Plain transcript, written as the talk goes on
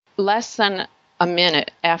less than a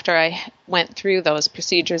minute after I went through those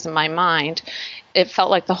procedures in my mind, it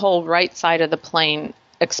felt like the whole right side of the plane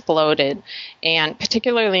exploded, and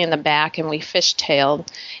particularly in the back, and we fishtailed,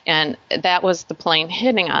 and that was the plane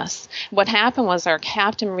hitting us. What happened was our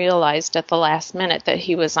captain realized at the last minute that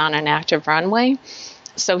he was on an active runway,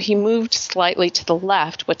 so he moved slightly to the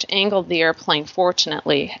left, which angled the airplane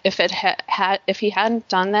fortunately. If he hadn't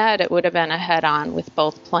done that, it would have been a head-on with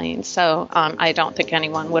both planes, so I don't think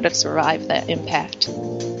anyone would have survived that impact.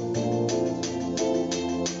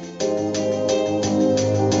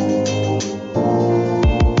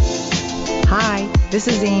 Hi, this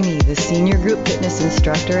is Amy, the Senior Group Fitness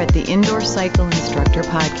Instructor at the Indoor Cycle Instructor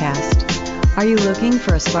Podcast. Are you looking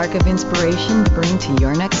for a spark of inspiration to bring to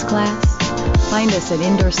your next class? Find us at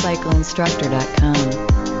indoorcycleinstructor.com.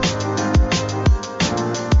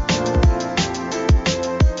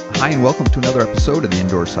 Hi, and welcome to another episode of the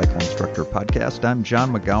Indoor Cycle Instructor Podcast. I'm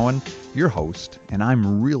John McGowan, your host, and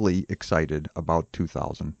I'm really excited about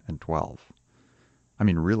 2012. I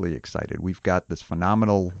mean, really excited. We've got this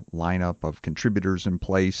phenomenal lineup of contributors in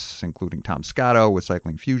place, including Tom Scotto with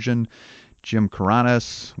Cycling Fusion, Jim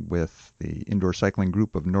Karanis with the Indoor Cycling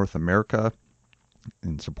Group of North America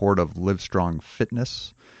in support of Live Strong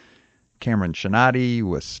Fitness, Cameron Shinati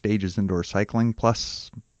with Stages Indoor Cycling, plus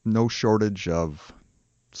no shortage of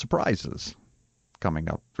surprises coming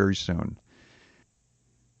up very soon.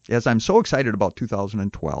 As I'm so excited about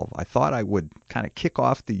 2012, I thought I would kind of kick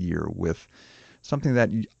off the year with something that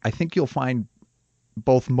I think you'll find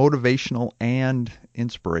both motivational and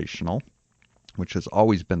inspirational, which has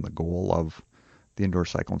always been the goal of the Indoor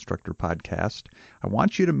Cycle Instructor Podcast. I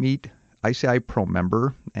want you to meet ICI Pro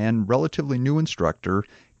member and relatively new instructor,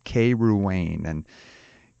 Kay Ruane. And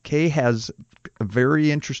Kay has a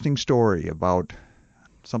very interesting story about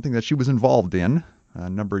something that she was involved in a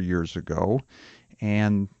number of years ago,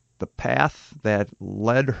 and the path that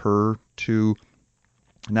led her to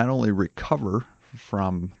not only recover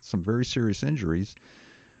from some very serious injuries,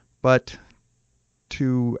 but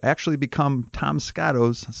to actually become Tom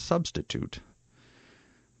Scotto's substitute.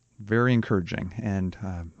 Very encouraging, and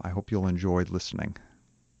I hope you'll enjoy listening.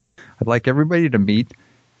 I'd like everybody to meet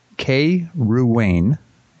Kay Ruane,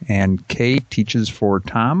 and Kay teaches for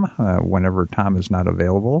Tom whenever Tom is not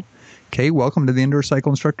available. Kay, welcome to the Indoor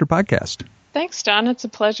Cycle Instructor Podcast. Thanks, John. It's a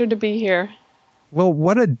pleasure to be here. Well,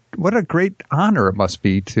 what a great honor it must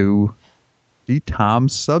be to be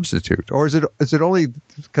Tom's substitute. Or is it only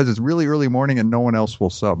because it's really early morning and no one else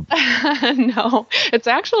will sub? No, it's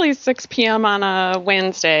actually 6 p.m. on a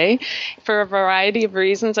Wednesday for a variety of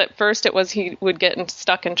reasons. At first, it was he would get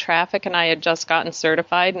stuck in traffic, and I had just gotten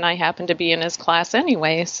certified, and I happened to be in his class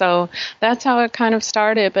anyway. So that's how it kind of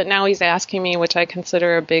started. But now he's asking me, which I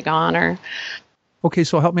consider a big honor. Okay,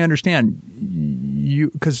 so help me understand.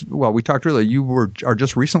 Because we talked earlier, you are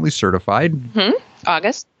just recently certified. Mm-hmm.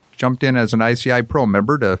 August. Jumped in as an ICI Pro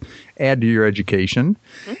member to add to your education.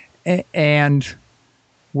 Mm-hmm. And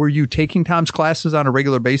were you taking Tom's classes on a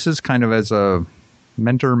regular basis, kind of as a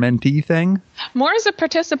mentor-mentee thing? More as a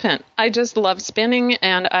participant. I just love spinning,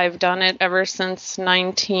 and I've done it ever since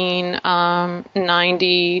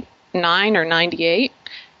 1999 or 98.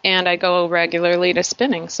 And I go regularly to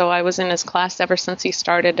spinning. So I was in his class ever since he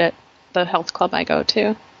started at the health club I go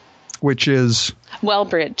to. Which is?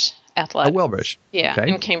 Wellbridge Athletics. Wellbridge. Yeah, okay.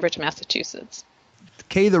 In Cambridge, Massachusetts.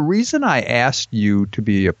 Kay, the reason I asked you to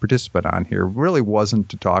be a participant on here really wasn't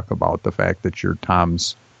to talk about the fact that you're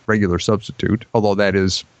Tom's regular substitute, although that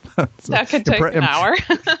is... that could take an hour.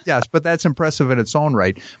 Yes, but that's impressive in its own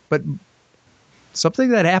right. But something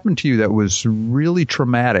that happened to you that was really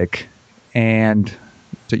traumatic, and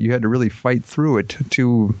that you had to really fight through it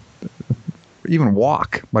to even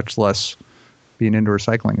walk, much less be an indoor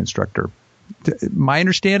cycling instructor. My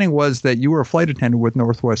understanding was that you were a flight attendant with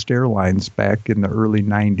Northwest Airlines back in the early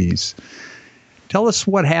 90s. Tell us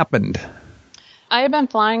what happened. I had been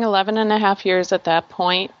flying 11 and a half years at that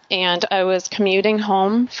point, and I was commuting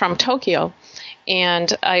home from Tokyo. And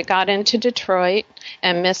I got into Detroit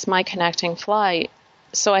and missed my connecting flight.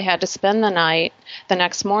 So I had to spend the night. The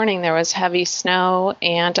next morning there was heavy snow,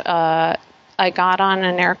 and I got on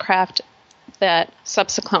an aircraft that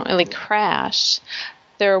subsequently crashed.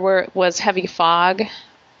 There was heavy fog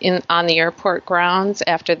on the airport grounds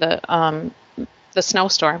after the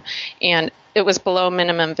snowstorm, and it was below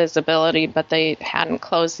minimum visibility, but they hadn't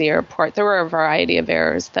closed the airport. There were a variety of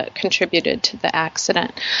errors that contributed to the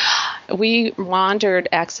accident. We wandered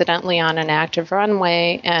accidentally on an active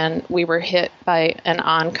runway, and we were hit by an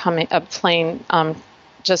oncoming plane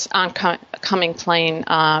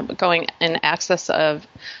going in excess of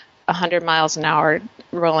 100 miles an hour,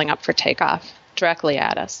 rolling up for takeoff, directly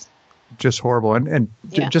at us. Just horrible. And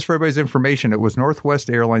Yeah. just for everybody's information, it was Northwest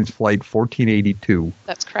Airlines Flight 1482.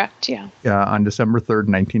 That's correct, yeah. On December 3rd,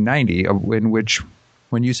 1990, in which,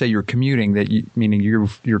 when you say you're commuting, meaning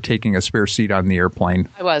you're taking a spare seat on the airplane.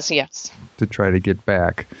 I was, yes. To try to get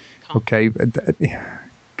back. Okay.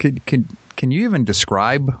 Can you even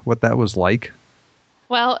describe what that was like?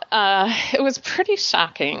 Well, it was pretty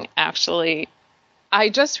shocking, actually. I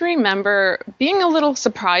just remember being a little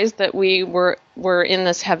surprised that we were in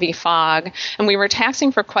this heavy fog, and we were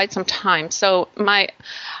taxiing for quite some time. So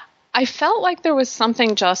I felt like there was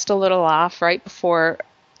something just a little off right before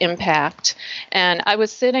impact, and I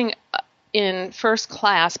was sitting in first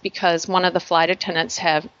class because one of the flight attendants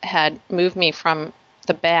had moved me from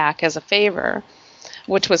the back as a favor,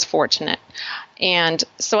 which was fortunate. And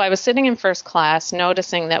so I was sitting in first class,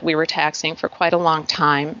 noticing that we were taxiing for quite a long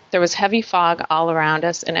time. There was heavy fog all around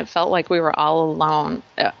us, and it felt like we were all alone,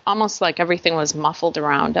 almost like everything was muffled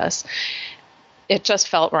around us. It just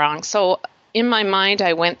felt wrong. So in my mind,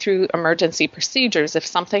 I went through emergency procedures. If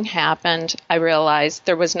something happened, I realized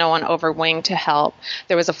there was no one over wing to help.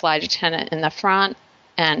 There was a flight attendant in the front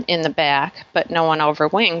and in the back, but no one over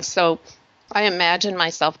wing. So I imagined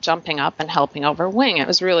myself jumping up and helping over wing. It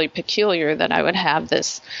was really peculiar that I would have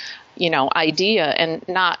this, idea, and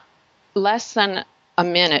not less than a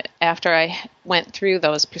minute after I went through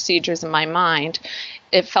those procedures in my mind,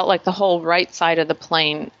 it felt like the whole right side of the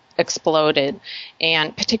plane exploded,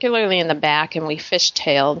 and particularly in the back, and we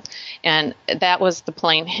fishtailed, and that was the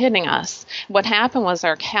plane hitting us. What happened was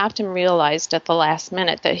our captain realized at the last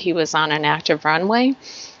minute that he was on an active runway.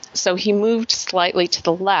 So he moved slightly to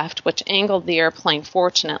the left, which angled the airplane,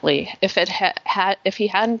 fortunately. If he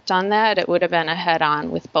hadn't done that, it would have been a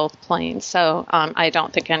head-on with both planes. So I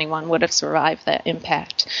don't think anyone would have survived that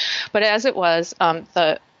impact. But as it was,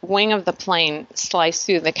 the wing of the plane sliced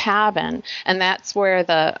through the cabin, and that's where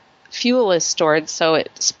the fuel is stored. So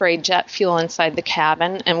it sprayed jet fuel inside the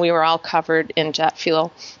cabin, and we were all covered in jet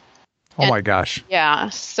fuel. Oh, my gosh. Yeah,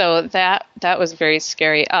 so that was very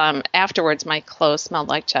scary. Afterwards, my clothes smelled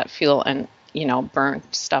like jet fuel and, burned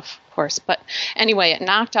stuff, of course. But anyway, it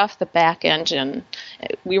knocked off the back engine.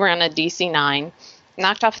 We were on a DC-9.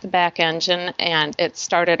 Knocked off the back engine, and it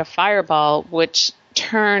started a fireball, which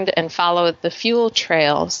turned and followed the fuel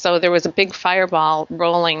trail. So there was a big fireball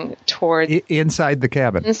rolling towards inside the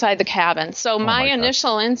cabin. So my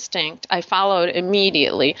initial instinct, I followed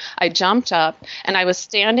immediately. I jumped up, and I was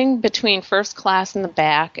standing between first class and the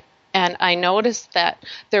back, and I noticed that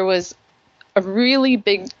there was a really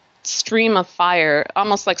big stream of fire,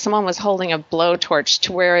 almost like someone was holding a blowtorch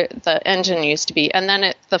to where the engine used to be. And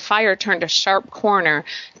then the fire turned a sharp corner,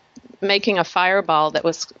 making a fireball that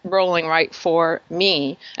was rolling right for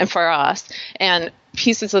me and for us. And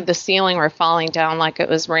pieces of the ceiling were falling down like it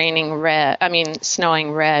was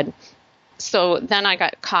snowing red. So then I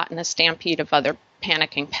got caught in a stampede of other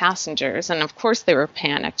panicking passengers. And of course they were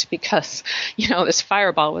panicked because, this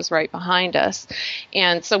fireball was right behind us.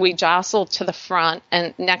 And so we jostled to the front.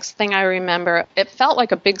 And next thing I remember, it felt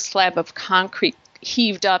like a big slab of concrete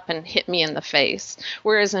heaved up and hit me in the face.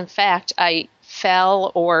 Whereas in fact, I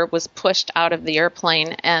fell or was pushed out of the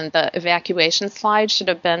airplane, and the evacuation slide should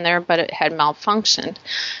have been there, but it had malfunctioned.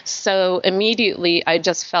 So immediately I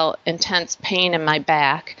just felt intense pain in my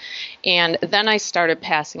back, and then I started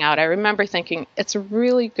passing out. I remember thinking, it's a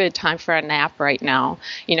really good time for a nap right now,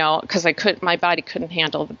 because my body couldn't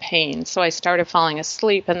handle the pain. So I started falling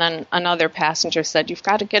asleep, and then another passenger said, "You've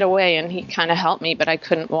got to get away," and he kind of helped me, but I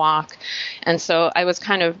couldn't walk. And so I was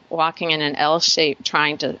kind of walking in an L shape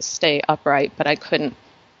trying to stay upright, but I couldn't.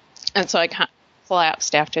 And so I kind of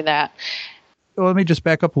collapsed after that. Well, let me just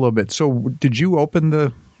back up a little bit. So did you open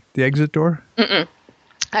the exit door? Mm-mm.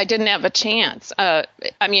 I didn't have a chance.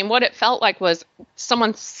 What it felt like was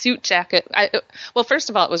someone's suit jacket. First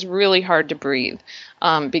of all, it was really hard to breathe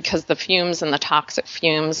because the fumes and the toxic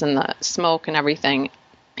fumes and the smoke and everything.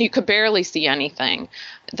 You could barely see anything.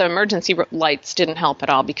 The emergency lights didn't help at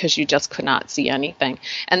all because you just could not see anything.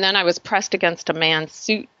 And then I was pressed against a man's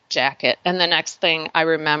suit jacket. And the next thing I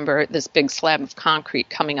remember, this big slab of concrete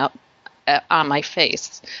coming up on my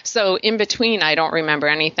face. So in between, I don't remember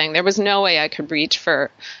anything. There was no way I could reach for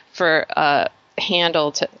a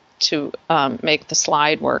handle to make the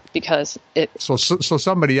slide work because it. So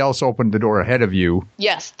somebody else opened the door ahead of you.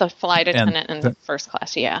 Yes, the flight attendant in the first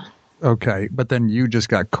class. Yeah. Okay, but then you just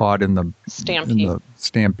got caught in the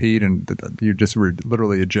stampede, and you just were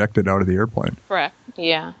literally ejected out of the airplane. Correct.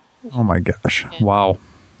 Yeah. Oh my gosh! Yeah. Wow.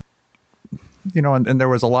 And there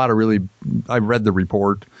was a lot of I read the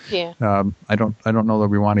report. Yeah. I don't know that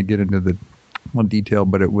we want to get into the detail,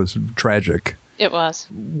 but it was tragic. It was.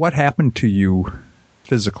 What happened to you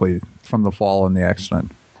physically from the fall and the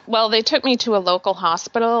accident? Well, they took me to a local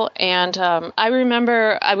hospital, and I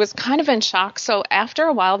remember I was kind of in shock. So after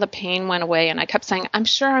a while, the pain went away, and I kept saying, I'm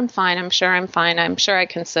sure I'm fine. I'm sure I'm fine. I'm sure I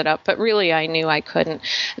can sit up. But really, I knew I couldn't.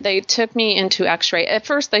 They took me into x-ray. At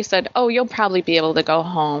first, they said, oh, you'll probably be able to go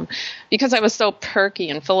home, because I was so perky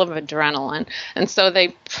and full of adrenaline. And so they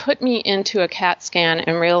put me into a CAT scan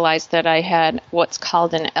and realized that I had what's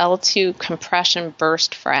called an L2 compression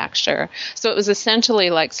burst fracture. So it was essentially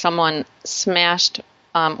like someone smashed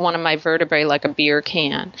one of my vertebrae like a beer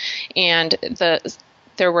can. And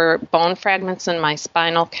there were bone fragments in my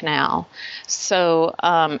spinal canal. So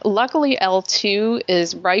luckily L2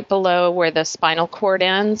 is right below where the spinal cord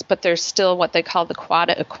ends, but there's still what they call the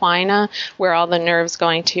quada equina, where all the nerves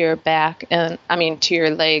going to your back and to your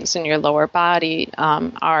legs and your lower body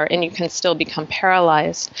are, and you can still become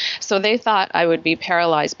paralyzed. So they thought I would be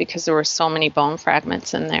paralyzed because there were so many bone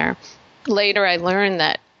fragments in there. Later I learned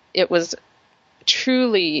that it was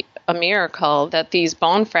truly a miracle that these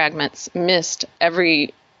bone fragments missed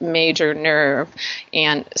every major nerve.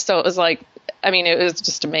 And so it was like, it was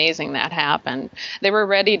just amazing that happened. They were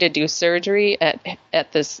ready to do surgery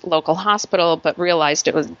at this local hospital, but realized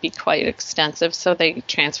it would be quite extensive. So they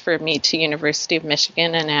transferred me to University of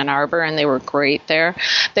Michigan in Ann Arbor, and they were great there.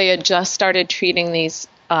 They had just started treating these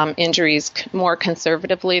injuries more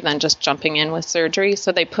conservatively than just jumping in with surgery.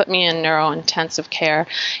 So they put me in neurointensive care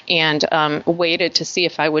and waited to see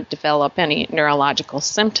if I would develop any neurological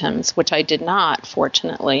symptoms, which I did not,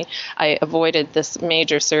 fortunately. I avoided this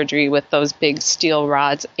major surgery with those big steel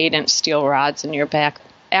rods, 8-inch steel rods in your back.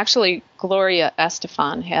 Actually, Gloria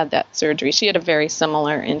Estefan had that surgery. She had a very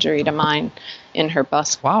similar injury to mine in her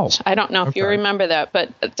bust. Wow. I don't know if you remember that,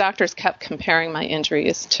 but doctors kept comparing my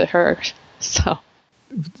injuries to her.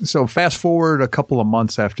 So fast forward a couple of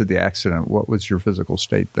months after the accident, what was your physical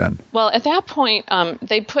state then? Well, at that point,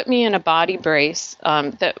 they put me in a body brace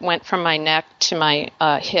that went from my neck to my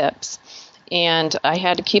hips. And I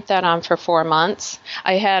had to keep that on for 4 months.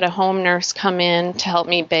 I had a home nurse come in to help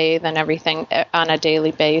me bathe and everything on a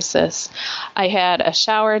daily basis. I had a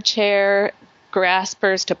shower chair,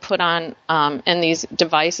 graspers to put on, and these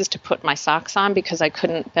devices to put my socks on because I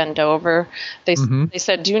couldn't bend over. They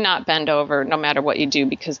said, do not bend over no matter what you do,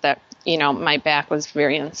 because that, my back was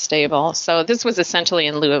very unstable. So this was essentially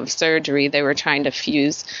in lieu of surgery. They were trying to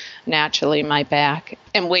fuse naturally my back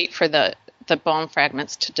and wait for the bone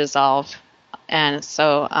fragments to dissolve. And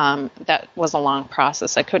so that was a long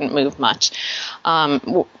process. I couldn't move much.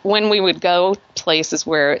 When we would go places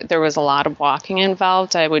where there was a lot of walking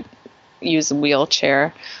involved, I would use a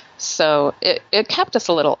wheelchair. So it kept us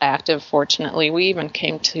a little active, fortunately. We even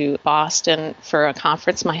came to Boston for a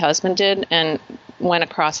conference my husband did and went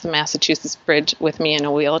across the Massachusetts Bridge with me in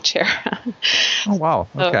a wheelchair. Oh, wow.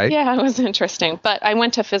 Okay. So, yeah, it was interesting. But I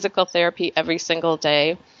went to physical therapy every single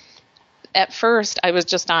day. At first, I was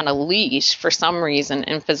just on a leash for some reason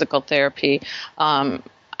in physical therapy.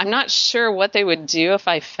 I'm not sure what they would do if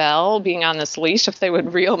I fell being on this leash, if they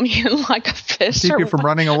would reel me in like a fish. Keep you from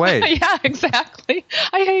running away. Yeah, exactly.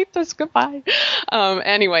 I hate this. Goodbye.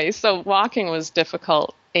 Anyway, so walking was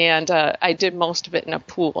difficult. And I did most of it in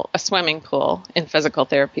a swimming pool in physical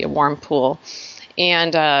therapy, a warm pool.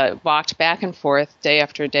 And walked back and forth day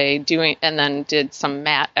after day and then did some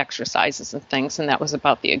mat exercises and things. And that was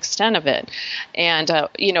about the extent of it. And,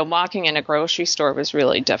 walking in a grocery store was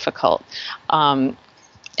really difficult.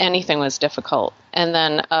 Anything was difficult. And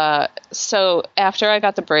then, so after I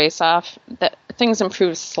got the brace off, things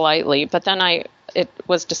improved slightly, but then it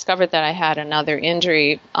was discovered that I had another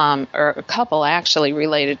injury, or a couple actually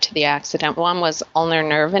related to the accident. One was ulnar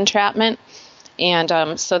nerve entrapment.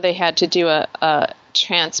 And so they had to do a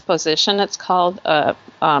transposition, it's called, a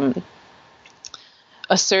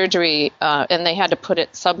surgery, and they had to put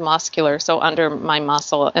it submuscular, so under my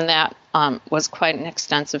muscle, and that was quite an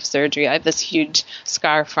extensive surgery. I have this huge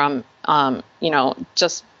scar from,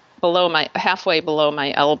 just halfway below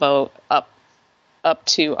my elbow up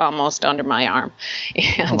to almost under my arm.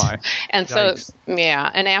 And so, yeah,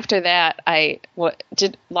 and after that, I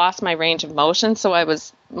lost my range of motion, so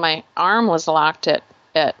my arm was locked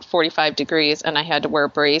at 45 degrees, and I had to wear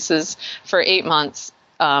braces for 8 months.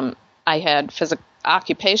 I had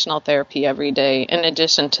occupational therapy every day in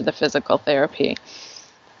addition to the physical therapy.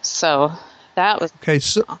 So that was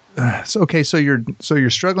okay. So you're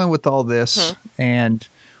struggling with all this, and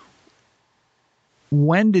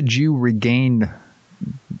when did you regain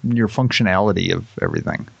your functionality of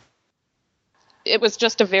everything? It was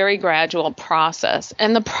just a very gradual process,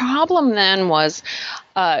 and the problem then was,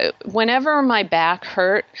 whenever my back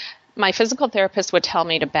hurt, my physical therapist would tell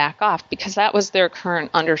me to back off because that was their current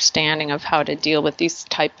understanding of how to deal with these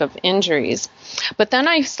type of injuries. But then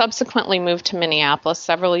I subsequently moved to Minneapolis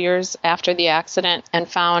several years after the accident and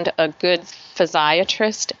found a good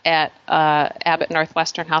physiatrist at Abbott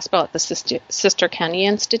Northwestern Hospital at the Sister Kenny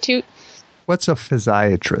Institute. What's a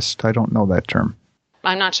physiatrist? I don't know that term.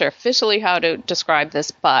 I'm not sure officially how to describe this,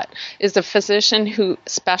 but is a physician who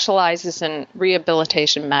specializes in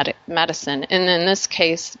rehabilitation medicine, and in this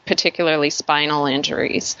case, particularly spinal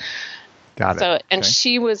injuries. Got it. So, and Okay.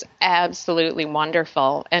 she was absolutely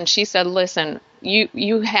wonderful. And she said, listen,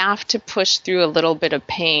 you have to push through a little bit of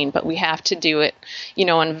pain, but we have to do it,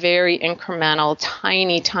 in very incremental,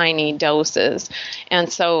 tiny doses.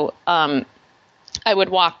 And so, I would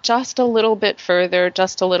walk just a little bit further,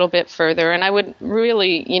 and I would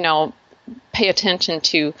really, pay attention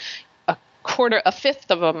to a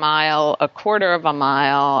fifth of a mile, a quarter of a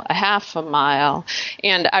mile, a half a mile.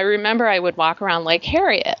 And I remember I would walk around Lake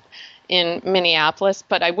Harriet in Minneapolis,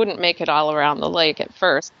 but I wouldn't make it all around the lake at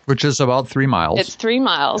first. Which is about 3 miles. It's 3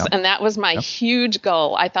 miles, Yep. and that was my huge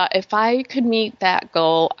goal. I thought if I could meet that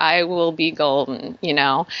goal, I will be golden,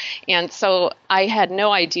 And so I had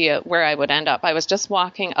no idea where I would end up. I was just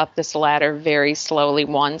walking up this ladder very slowly,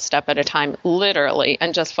 one step at a time, literally,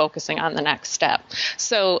 and just focusing on the next step.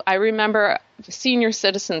 So I remember senior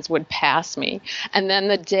citizens would pass me. And then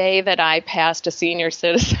the day that I passed a senior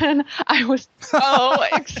citizen, I was so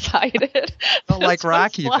excited. Like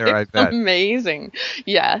Rocky there, I bet. Amazing.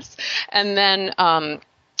 Yes. And then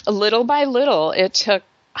little by little, it took,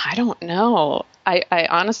 I don't know. I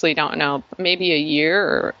honestly don't know, maybe a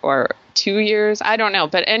year or 2 years. I don't know.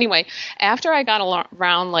 But anyway, after I got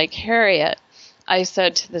around Lake Harriet, I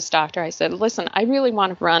said to this doctor, I said, listen, I really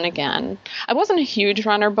want to run again. I wasn't a huge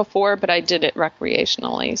runner before, but I did it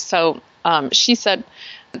recreationally. So she said,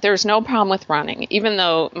 there's no problem with running, even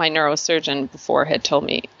though my neurosurgeon before had told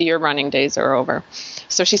me your running days are over.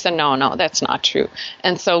 So she said, no, that's not true.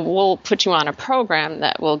 And so we'll put you on a program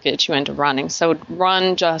that will get you into running. So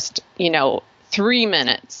run just, 3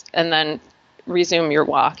 minutes and then resume your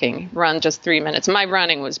walking. Run just 3 minutes. My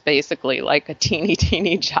running was basically like a teeny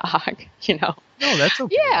jog, No, that's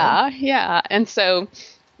okay. Yeah. And so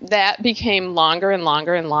that became longer and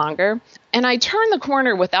longer and longer. And I turned the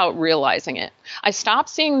corner without realizing it. I stopped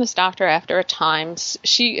seeing this doctor after a time.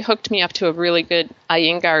 She hooked me up to a really good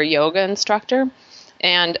Iyengar yoga instructor.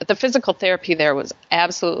 And the physical therapy there was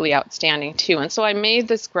absolutely outstanding too. And so I made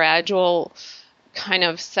this gradual kind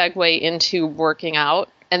of segue into working out.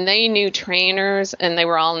 And they knew trainers and they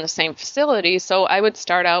were all in the same facility. So I would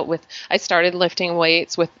I started lifting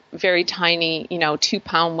weights with very tiny,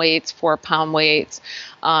 2-pound weights, 4-pound weights.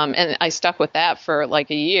 And I stuck with that for like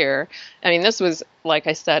a year. I mean, this was, like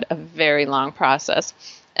I said, a very long process.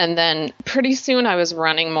 And then pretty soon I was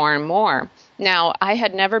running more and more. Now, I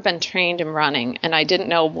had never been trained in running and I didn't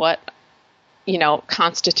know what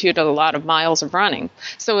constituted a lot of miles of running.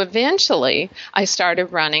 So eventually I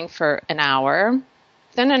started running for an hour,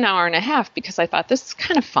 then an hour and a half, because I thought this is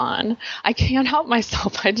kind of fun. I can't help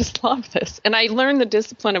myself. I just love this. And I learned the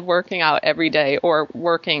discipline of working out every day or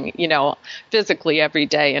working, physically every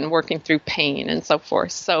day and working through pain and so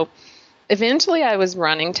forth. So eventually I was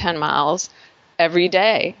running 10 miles every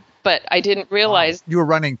day, but I didn't realize. Wow. You were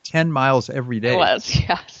running 10 miles every day. I was,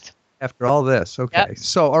 yes. After all this. Okay. Yep.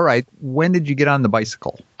 So, all right. When did you get on the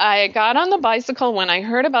bicycle? I got on the bicycle when I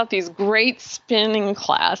heard about these great spinning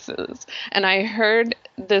classes. And I heard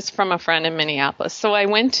this from a friend in Minneapolis. So I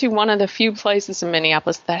went to one of the few places in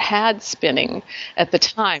Minneapolis that had spinning at the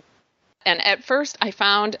time. And at first I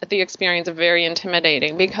found the experience very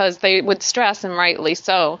intimidating because they would stress, and rightly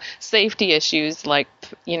so, safety issues like,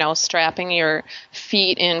 strapping your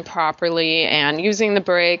feet in properly and using the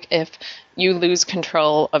brake if you lose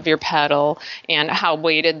control of your pedal, and how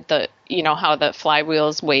weighted how the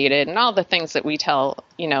flywheel's weighted and all the things that we tell,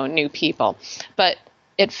 new people. But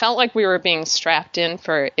it felt like we were being strapped in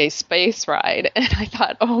for a space ride. And I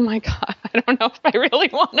thought, oh my God, I don't know if I really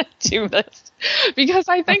want to do this, because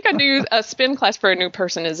I think a spin class for a new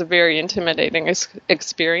person is a very intimidating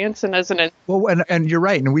experience. And and you're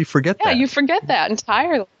right. And we forget that. Yeah, you forget that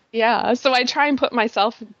entirely. Yeah. So I try and put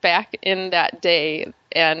myself back in that day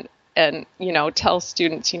and tell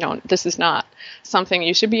students, this is not something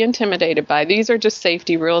you should be intimidated by. These are just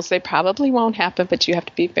safety rules. They probably won't happen, but you have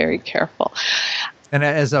to be very careful. And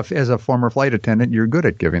as a former flight attendant, you're good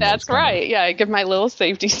at giving That's those right. Yeah, I give my little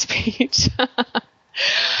safety speech.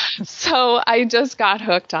 So I just got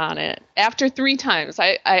hooked on it. After 3 times,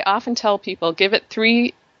 I often tell people, give it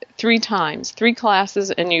three times, 3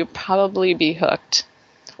 classes, and you probably be hooked.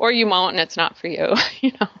 Or you won't, and it's not for you,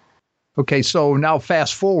 Okay, so now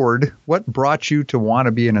fast forward, what brought you to want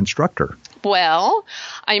to be an instructor? Well,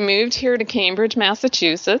 I moved here to Cambridge,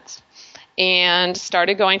 Massachusetts, and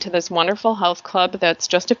started going to this wonderful health club that's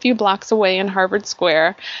just a few blocks away in Harvard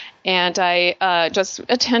Square. And I just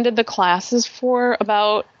attended the classes for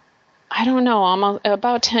about, almost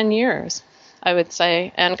about 10 years, I would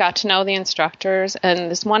say, and got to know the instructors.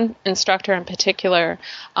 And this one instructor in particular,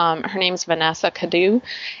 her name's Vanessa Cadu.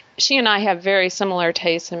 She and I have very similar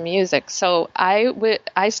tastes in music, so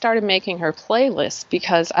I started making her playlists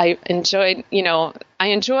because I enjoyed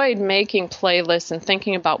making playlists and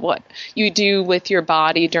thinking about what you do with your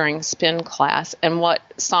body during spin class and what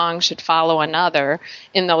song should follow another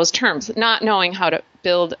in those terms, not knowing how to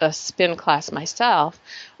build a spin class myself,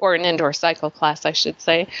 or an indoor cycle class, I should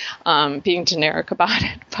say, being generic about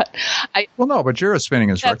it. But you're a spinning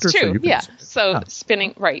instructor. That's true, So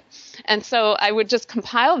spinning, right. And so I would just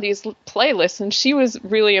compile these playlists, and she was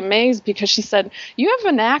really amazed because she said, "You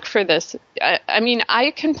have a knack for this.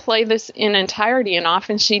 I can play this in entirety," and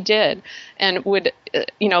often she did, and would,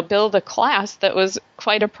 build a class that was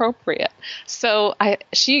quite appropriate. So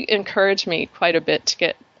she encouraged me quite a bit to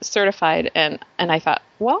get certified, and I thought,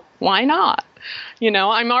 well, why not?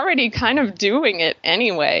 I'm already kind of doing it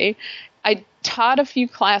anyway. I taught a few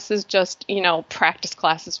classes, just, practice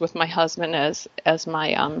classes with my husband as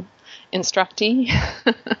my instructee.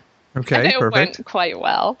 Okay, it perfect. went quite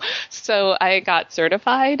well. So I got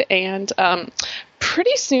certified, and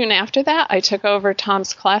pretty soon after that, I took over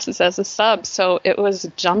Tom's classes as a sub. So it was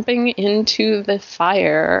jumping into the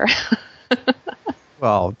fire.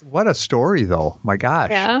 Well, what a story, though. My gosh.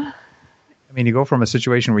 Yeah. I mean, you go from a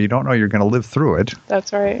situation where you don't know you're going to live through it.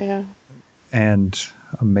 That's right, yeah. And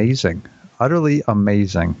amazing. Utterly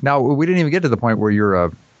amazing. Now, we didn't even get to the point where you're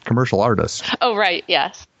a commercial artist. Oh, right,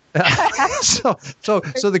 yes. So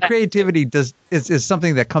the creativity is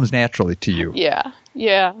something that comes naturally to you.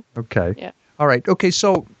 Yeah. Okay. Yeah. All right. Okay.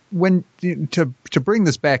 So to bring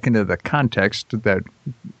this back into the context that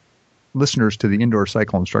listeners to the Indoor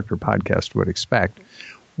Cycle Instructor podcast would expect,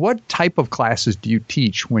 what type of classes do you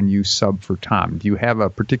teach when you sub for Tom? Do you have a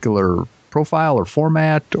particular profile or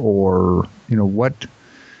format, or what,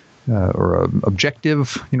 or an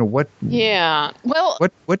objective? What? Yeah. Well,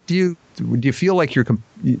 what do you feel like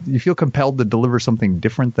you feel compelled to deliver something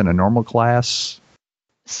different than a normal class?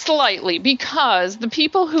 Slightly, because the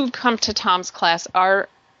people who come to Tom's class are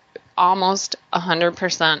almost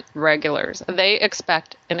 100% regulars. They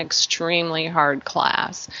expect an extremely hard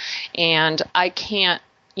class, and I can't,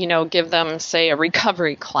 give them, say, a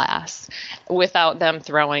recovery class without them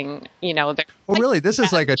throwing, their... Well, really, this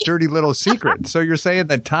is like a dirty little secret. So you're saying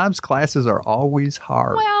that Tom's classes are always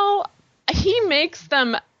hard. Well, he makes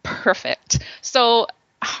them perfect. So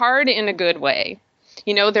hard in a good way.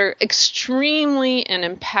 They're extremely and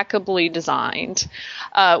impeccably designed.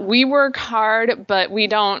 We work hard, but we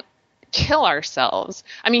don't kill ourselves.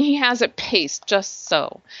 I mean, he has it paced just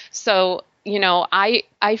so. So,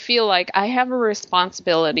 I feel like I have a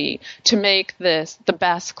responsibility to make this the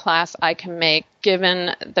best class I can make,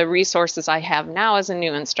 given the resources I have now as a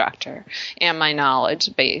new instructor and my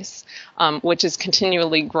knowledge base, which is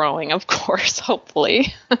continually growing, of course,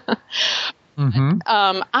 hopefully. Mm-hmm.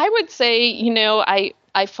 I would say,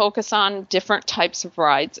 I focus on different types of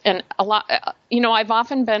rides, and a lot, I've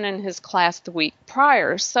often been in his class the week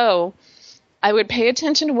prior, so I would pay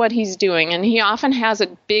attention to what he's doing, and he often has a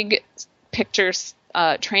big picture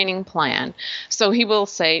training plan. So he will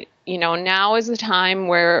say, now is the time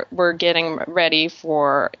where we're getting ready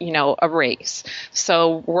for, a race.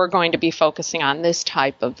 So we're going to be focusing on this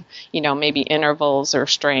type of, maybe intervals or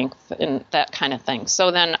strength and that kind of thing.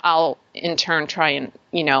 So then I'll in turn try and,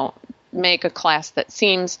 make a class that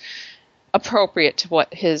seems appropriate to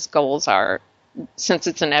what his goals are, since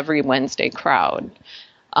it's an every Wednesday crowd.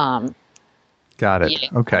 Got it. Yeah.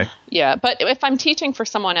 Okay. Yeah, but if I'm teaching for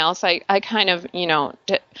someone else, I kind of,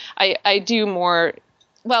 I do more,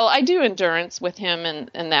 well, I do endurance with him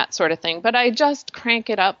and that sort of thing, but I just crank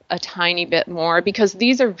it up a tiny bit more because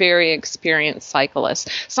these are very experienced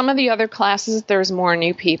cyclists. Some of the other classes, there's more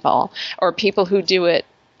new people or people who do it,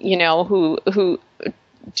 who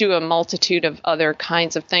do a multitude of other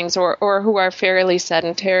kinds of things or who are fairly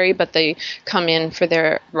sedentary, but they come in for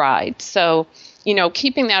their ride. So,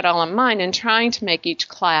 keeping that all in mind and trying to make each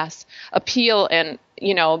class appeal and,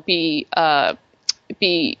 be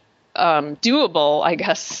doable, I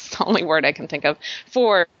guess is the only word I can think of,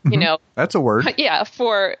 for, That's a word. Yeah,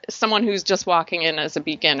 for someone who's just walking in as a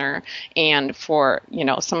beginner and for,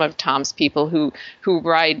 some of Tom's people who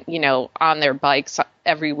ride, on their bikes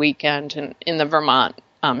every weekend and in the Vermont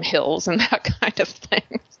hills and that kind of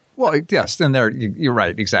thing. Well, yes, and you're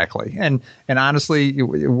right, exactly. And honestly,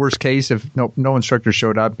 worst case, if no instructor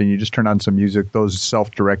showed up and you just turn on some music, those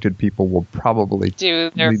self-directed people will probably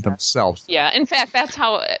lead themselves. Yeah, in fact, that's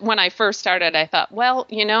how, when I first started, I thought, well,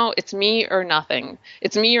 it's me or nothing.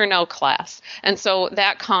 It's me or no class. And so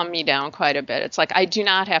that calmed me down quite a bit. It's like, I do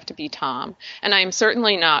not have to be Tom, and I'm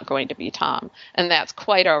certainly not going to be Tom, and that's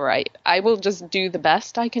quite all right. I will just do the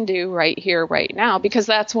best I can do right here, right now, because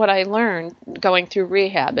that's what I learned going through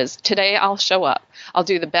rehab is today I'll show up. I'll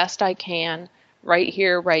do the best I can right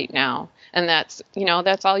here, right now. And that's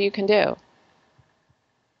all you can do.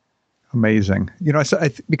 Amazing.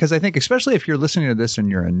 Because I think, especially if you're listening to this and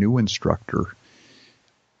you're a new instructor.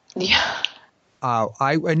 Yeah.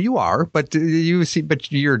 And you are, but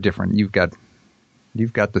you're different. You've got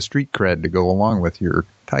the street cred to go along with your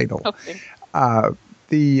title. Okay.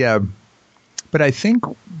 But I think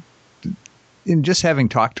in just having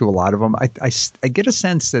talked to a lot of them, I get a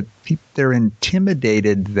sense that they're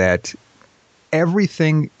intimidated that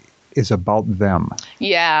everything is about them.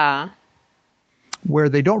 Yeah. Where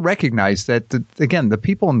they don't recognize that, the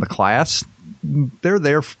people in the class, they're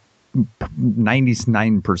there,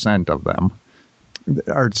 99% of them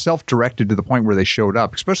are self-directed to the point where they showed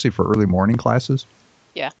up, especially for early morning classes.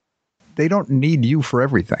 Yeah. They don't need you for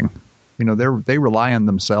everything. They rely on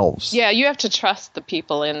themselves. Yeah, you have to trust the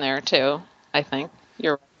people in there too, I think.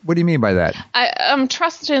 What do you mean by that?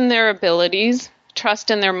 Trust in their abilities,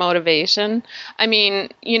 trust in their motivation. I mean,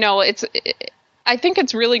 I think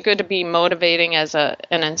it's really good to be motivating as an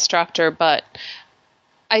instructor, but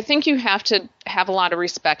I think you have to have a lot of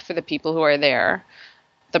respect for the people who are there,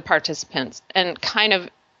 the participants, and kind of,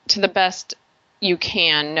 to the best you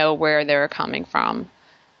can, know where they're coming from.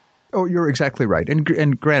 Oh, you're exactly right. And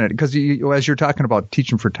granted, because as you're talking about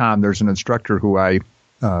teaching for Tom, there's an instructor who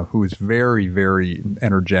is very, very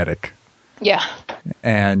energetic. Yeah.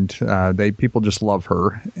 And people just love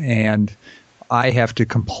her. And I have to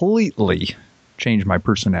completely change my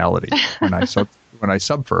personality when I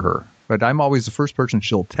sub for her. But I'm always the first person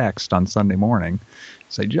she'll text on Sunday morning,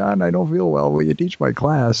 say, John, I don't feel well. Will you teach my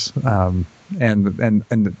class? And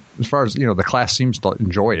as far as the class seems to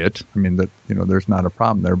enjoy it. I mean, there's not a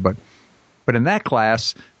problem there. But in that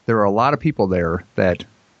class, there are a lot of people there that,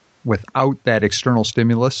 without that external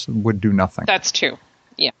stimulus, would do nothing. That's true.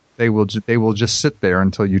 Yeah. They will just sit there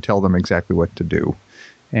until you tell them exactly what to do.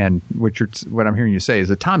 And what I'm hearing you say is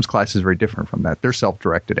that Tom's class is very different from that. They're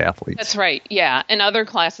self-directed athletes. That's right. Yeah. In other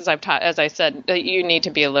classes I've taught, as I said, you need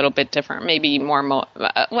to be a little bit different. Maybe more.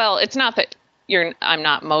 Well, it's not that I'm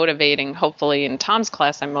not motivating. Hopefully, in Tom's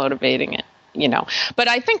class, I'm motivating it. But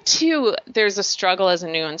I think too, there's a struggle as a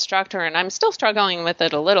new instructor, and I'm still struggling with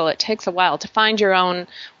it a little. It takes a while to find your own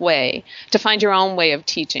way, of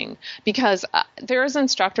teaching, because there's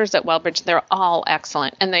instructors at Wellbridge, they're all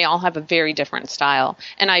excellent, and they all have a very different style,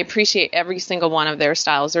 and I appreciate every single one of their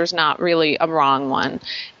styles. There's not really a wrong one,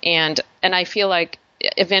 and I feel like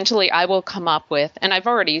eventually I will come up with, and I've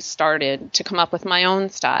already started to come up with my own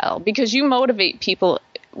style, because you motivate people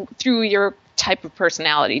through your type of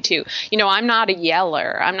personality too. I'm not a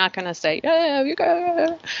yeller. I'm not going to say, you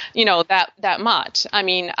go, that much. I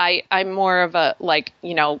mean, I'm more of a,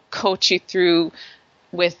 coach you through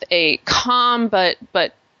with a calm, but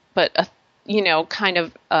a, kind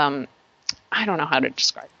of, I don't know how to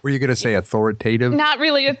describe it. Were you going to say authoritative? Not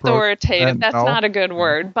really authoritative. That's no? Not a good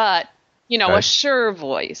word, but, okay. A sure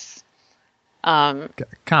voice.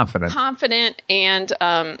 Confident and,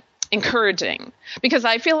 encouraging, because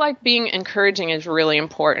I feel like being encouraging is really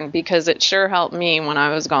important, because it sure helped me when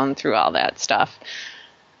I was going through all that stuff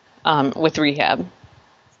with rehab.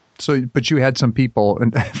 So, but you had some people,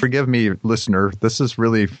 and forgive me, listener, this is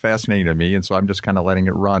really fascinating to me, and so I'm just kind of letting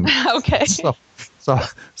it run. Okay. So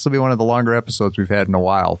this will be one of the longer episodes we've had in a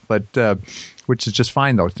while, but which is just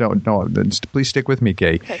fine though. No, please stick with me,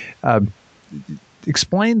 Kay. Okay.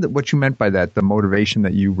 Explain what you meant by that, the motivation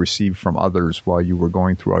that you received from others while you were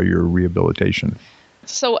going through all your rehabilitation.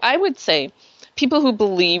 So I would say people who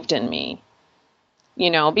believed in me,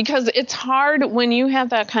 because it's hard when you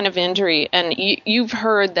have that kind of injury and you've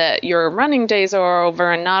heard that your running days are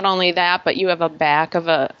over, and not only that, but you have a back of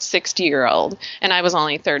a 60-year-old, and I was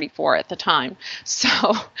only 34 at the time.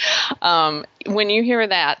 So when you hear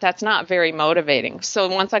that, that's not very motivating. So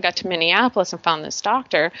once I got to Minneapolis and found this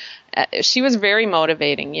doctor, she was very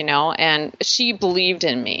motivating, and she believed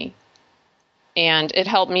in me, and it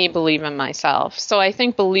helped me believe in myself. So I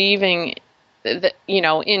think believing that,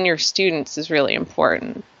 in your students is really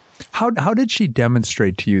important. How did she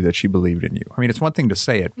demonstrate to you that she believed in you? I mean, it's one thing to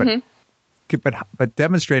say it, but but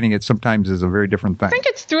demonstrating it sometimes is a very different thing. I think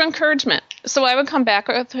it's through encouragement. So I would come back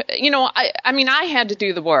with, I mean, I had to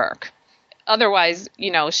do the work. Otherwise,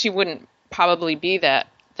 she wouldn't probably be that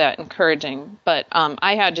encouraging. But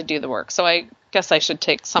I had to do the work. So I guess I should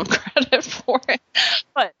take some credit for it.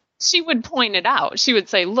 But she would point it out. She would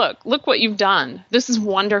say, look what you've done. This is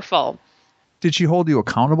wonderful. Did she hold you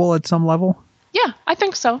accountable at some level? Yeah, I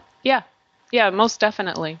think so. Yeah. Yeah, most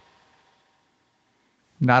definitely.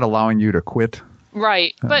 Not allowing you to quit.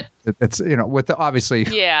 Right. But it's, with the, obviously,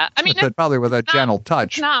 yeah, I mean, probably with a gentle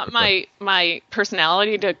touch. It's not my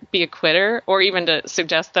personality to be a quitter or even to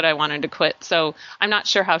suggest that I wanted to quit. So I'm not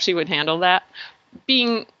sure how she would handle that.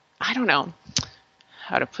 I don't know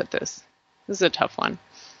how to put this. This is a tough one.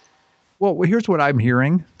 Well, here's what I'm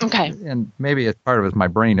hearing. Okay. And maybe it's part of it, my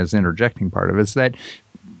brain is interjecting part of it, is that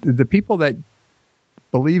the people that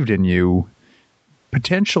believed in you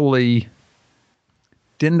potentially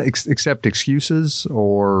didn't accept excuses,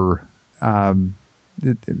 or does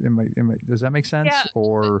that make sense? Yeah.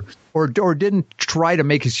 Or didn't try to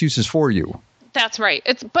make excuses for you. That's right.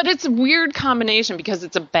 But it's a weird combination because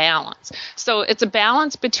it's a balance. So it's a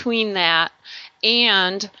balance between that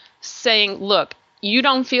and saying, look, you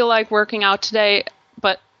don't feel like working out today,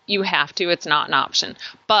 but you have to. It's not an option.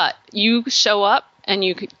 But you show up and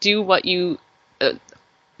you do what you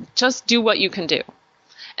just do what you can do.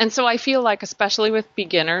 And so I feel like, especially with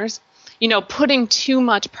beginners, putting too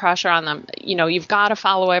much pressure on them, you've got to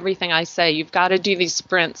follow everything I say. You've got to do these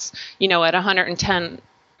sprints, at 110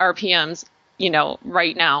 RPMs,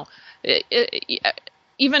 right now.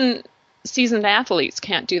 Even seasoned athletes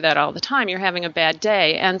can't do that all the time. You're having a bad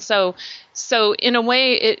day. And so in a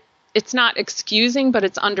way, it's not excusing, but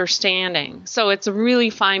it's understanding. So it's a really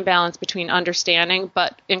fine balance between understanding,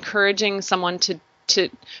 but encouraging someone to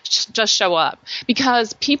just show up,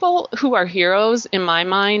 because people who are heroes in my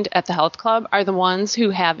mind at the health club are the ones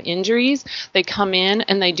who have injuries. They come in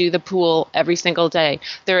and they do the pool every single day.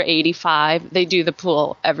 They're 85. They do the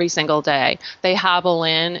pool every single day. They hobble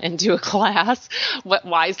in and do a class, what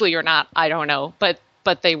wisely or not, I don't know, but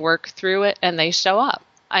they work through it and they show up.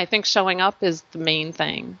 I think showing up is the main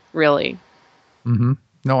thing, really. Mm-hmm.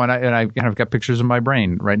 No, and I've got pictures in my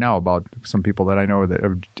brain right now about some people that I know that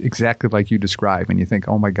are exactly like you describe, and you think,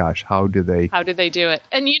 oh my gosh, how do they do it?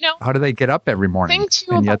 And how do they get up every morning?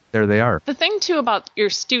 Yet there they are. The thing too about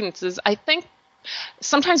your students is, I think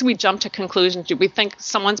sometimes we jump to conclusions. We think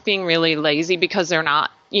someone's being really lazy because they're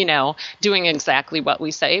not, doing exactly what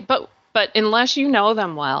we say, but unless you know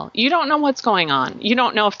them well, you don't know what's going on. You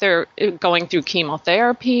don't know if they're going through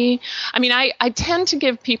chemotherapy. I mean, I tend to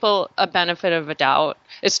give people a benefit of a doubt.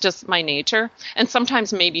 It's just my nature. And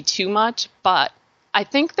sometimes maybe too much. But I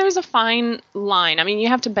think there's a fine line. I mean, you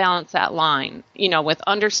have to balance that line, with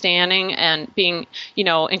understanding and being,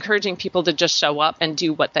 encouraging people to just show up and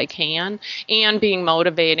do what they can, and being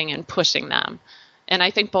motivating and pushing them. And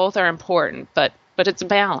I think both are important, but it's a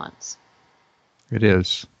balance. It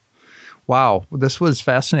is. Wow, this was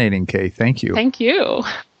fascinating, Kay. Thank you. Thank you.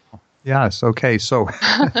 Yes. Okay. So,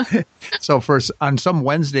 first on some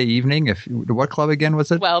Wednesday evening, what club again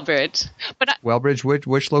was it? Wellbridge. Wellbridge.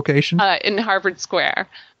 Which location? In Harvard Square.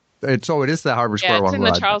 It is the Harvard Square one. Yeah, it's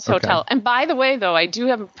in the Charles Hotel. And by the way, though, I do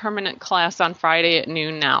have a permanent class on Friday at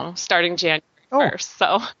noon now, starting January 1st.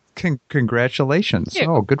 So. Congratulations.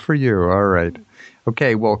 Oh, good for you. All right.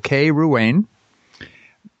 Okay. Well, Kay Ruane.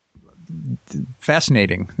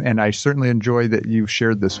 Fascinating, and I certainly enjoy that you've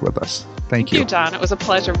shared this with us. Thank you. Thank you, John. It was a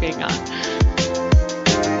pleasure being on.